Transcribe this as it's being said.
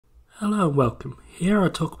Hello and welcome. Here I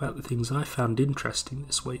talk about the things I found interesting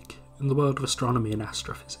this week in the world of astronomy and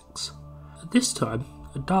astrophysics. At this time,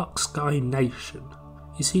 a dark sky nation.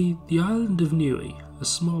 You see, the island of Niue, a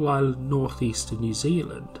small island northeast of New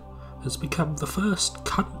Zealand, has become the first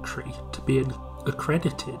country to be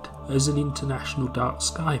accredited as an international dark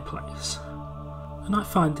sky place. And I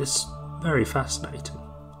find this very fascinating.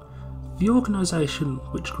 The organisation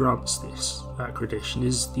which grants this accreditation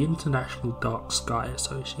is the International Dark Sky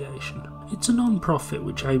Association. It's a non-profit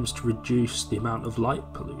which aims to reduce the amount of light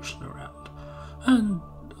pollution around, and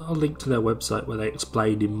I'll link to their website where they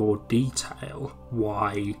explain in more detail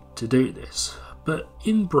why to do this. But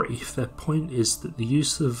in brief, their point is that the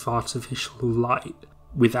use of artificial light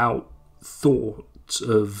without thought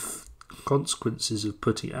of consequences of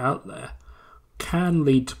putting it out there can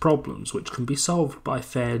lead to problems which can be solved by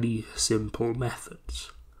fairly simple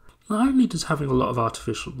methods. Not only does having a lot of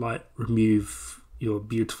artificial light remove your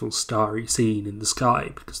beautiful starry scene in the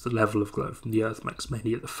sky because the level of glow from the Earth makes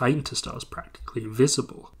many of the fainter stars practically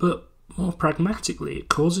invisible, but more pragmatically it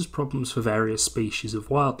causes problems for various species of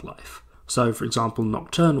wildlife. So for example,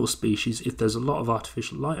 nocturnal species, if there's a lot of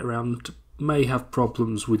artificial light around, may have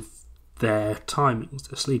problems with their timings,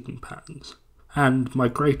 their sleeping patterns. And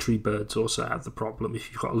migratory birds also have the problem. If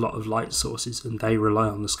you've got a lot of light sources and they rely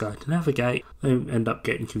on the sky to navigate, they end up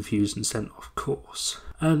getting confused and sent off course.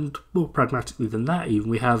 And more pragmatically than that even,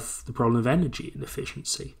 we have the problem of energy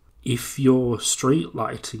inefficiency. If your street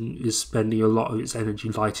lighting is spending a lot of its energy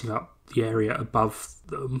lighting up the area above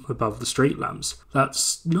them, above the street lamps,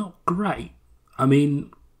 that's not great. I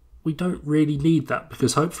mean, we don't really need that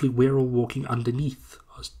because hopefully we're all walking underneath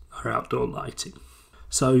our outdoor lighting.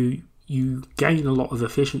 So you gain a lot of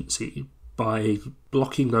efficiency by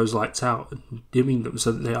blocking those lights out and dimming them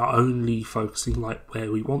so that they are only focusing light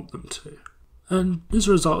where we want them to. And as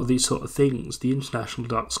a result of these sort of things, the International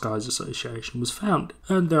Dark Skies Association was founded.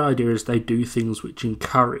 And their idea is they do things which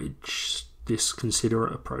encourage this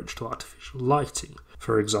considerate approach to artificial lighting.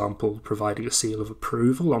 For example, providing a seal of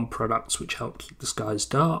approval on products which help keep the skies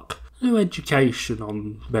dark, new education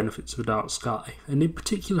on benefits of a dark sky, and in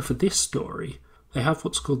particular for this story, they have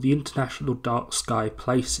what's called the International Dark Sky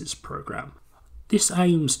Places Programme. This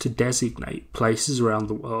aims to designate places around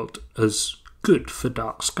the world as good for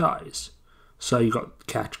dark skies. So you've got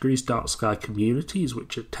categories, dark sky communities,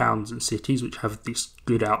 which are towns and cities which have this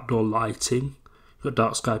good outdoor lighting. You've got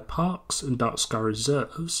dark sky parks and dark sky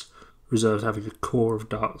reserves. Reserves having a core of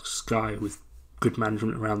dark sky with good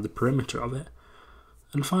management around the perimeter of it.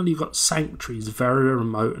 And finally you've got sanctuaries, very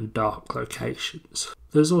remote and dark locations.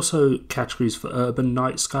 There's also categories for urban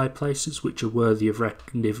night sky places which are worthy of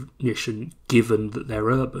recognition given that they're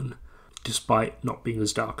urban, despite not being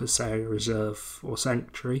as dark as, say, a reserve or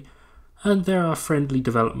sanctuary. And there are friendly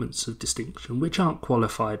developments of distinction which aren't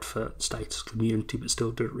qualified for status community but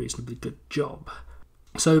still do a reasonably good job.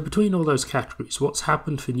 So between all those categories, what's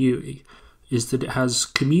happened for Niue is that it has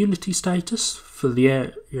community status for the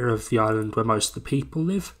area of the island where most of the people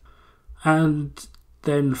live, and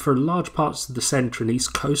then for large parts of the centre and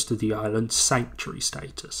east coast of the island, sanctuary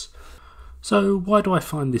status. So why do I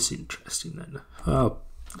find this interesting then? Well,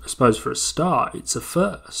 I suppose for a start, it's a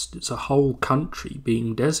first. It's a whole country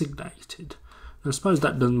being designated. And I suppose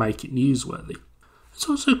that doesn't make it newsworthy. It's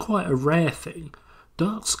also quite a rare thing.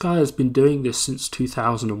 Dark Sky has been doing this since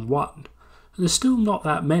 2001. And there's still not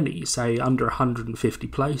that many, say under 150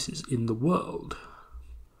 places in the world.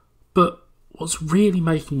 But what's really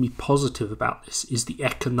making me positive about this is the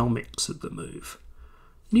economics of the move.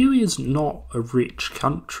 Niue is not a rich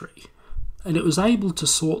country, and it was able to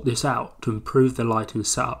sort this out to improve their lighting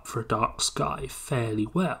setup for a dark sky fairly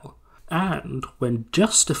well. And when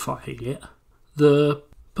justifying it, the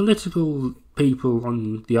political people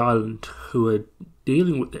on the island who are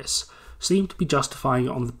dealing with this seem to be justifying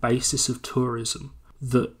it on the basis of tourism,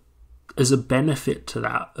 that as a benefit to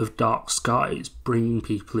that of dark skies bringing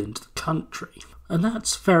people into the country. And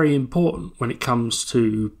that's very important when it comes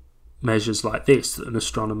to measures like this that an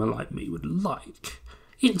astronomer like me would like.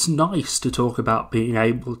 It's nice to talk about being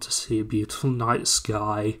able to see a beautiful night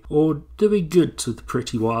sky or doing good to the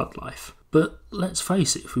pretty wildlife. But let's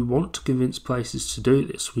face it, if we want to convince places to do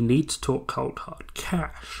this, we need to talk cold hard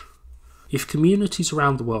cash. If communities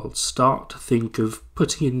around the world start to think of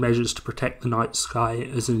putting in measures to protect the night sky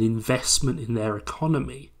as an investment in their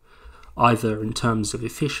economy, either in terms of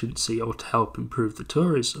efficiency or to help improve the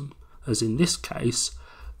tourism, as in this case,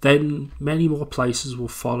 then many more places will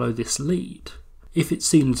follow this lead. If it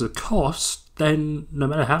seems a cost, then no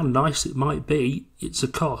matter how nice it might be, it's a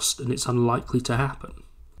cost and it's unlikely to happen.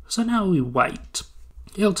 So now we wait.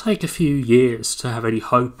 It'll take a few years to have any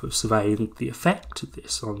hope of surveying the effect of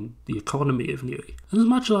this on the economy of Niue. And as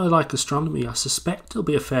much as I like astronomy, I suspect it'll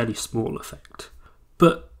be a fairly small effect.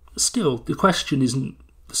 But still, the question isn't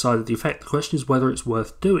the size of the effect, the question is whether it's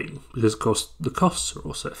worth doing, because of course the costs are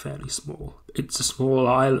also fairly small. It's a small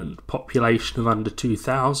island, population of under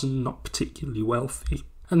 2,000, not particularly wealthy,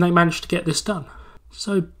 and they managed to get this done.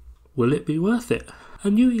 So, will it be worth it?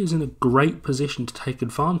 And Niue is in a great position to take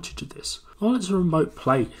advantage of this. While it's a remote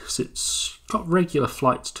place, it's got regular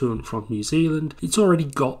flights to and from New Zealand, it's already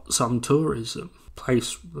got some tourism,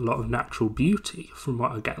 place with a lot of natural beauty, from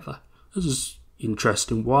what I gather. There's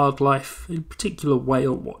interesting wildlife, in particular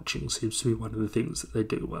whale watching seems to be one of the things that they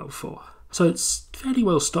do well for. So it's fairly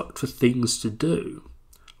well stocked for things to do.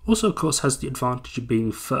 Also, of course, has the advantage of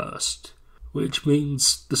being first, which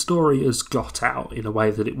means the story has got out in a way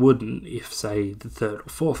that it wouldn't if, say, the third or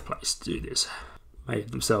fourth place to do this made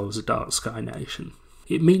themselves a dark sky nation.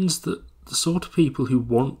 It means that the sort of people who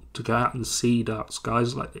want to go out and see dark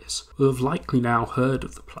skies like this will have likely now heard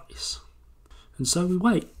of the place. And so we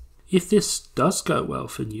wait. If this does go well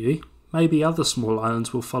for Niue, maybe other small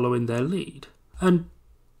islands will follow in their lead. And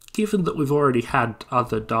given that we've already had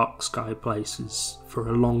other dark sky places for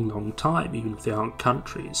a long time, even if they aren't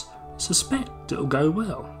countries, I suspect it'll go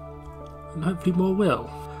well. And hopefully more will.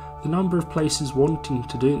 The number of places wanting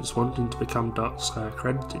to do this, wanting to become dark sky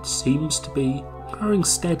accredited, seems to be growing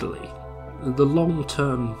steadily. The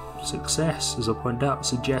long-term success, as I pointed out,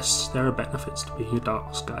 suggests there are benefits to being a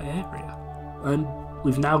dark sky area. And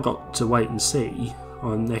we've now got to wait and see,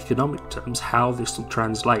 on economic terms, how this will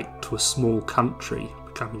translate to a small country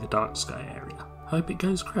becoming a dark sky area. Hope it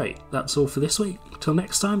goes great. That's all for this week. Till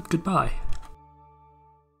next time, goodbye.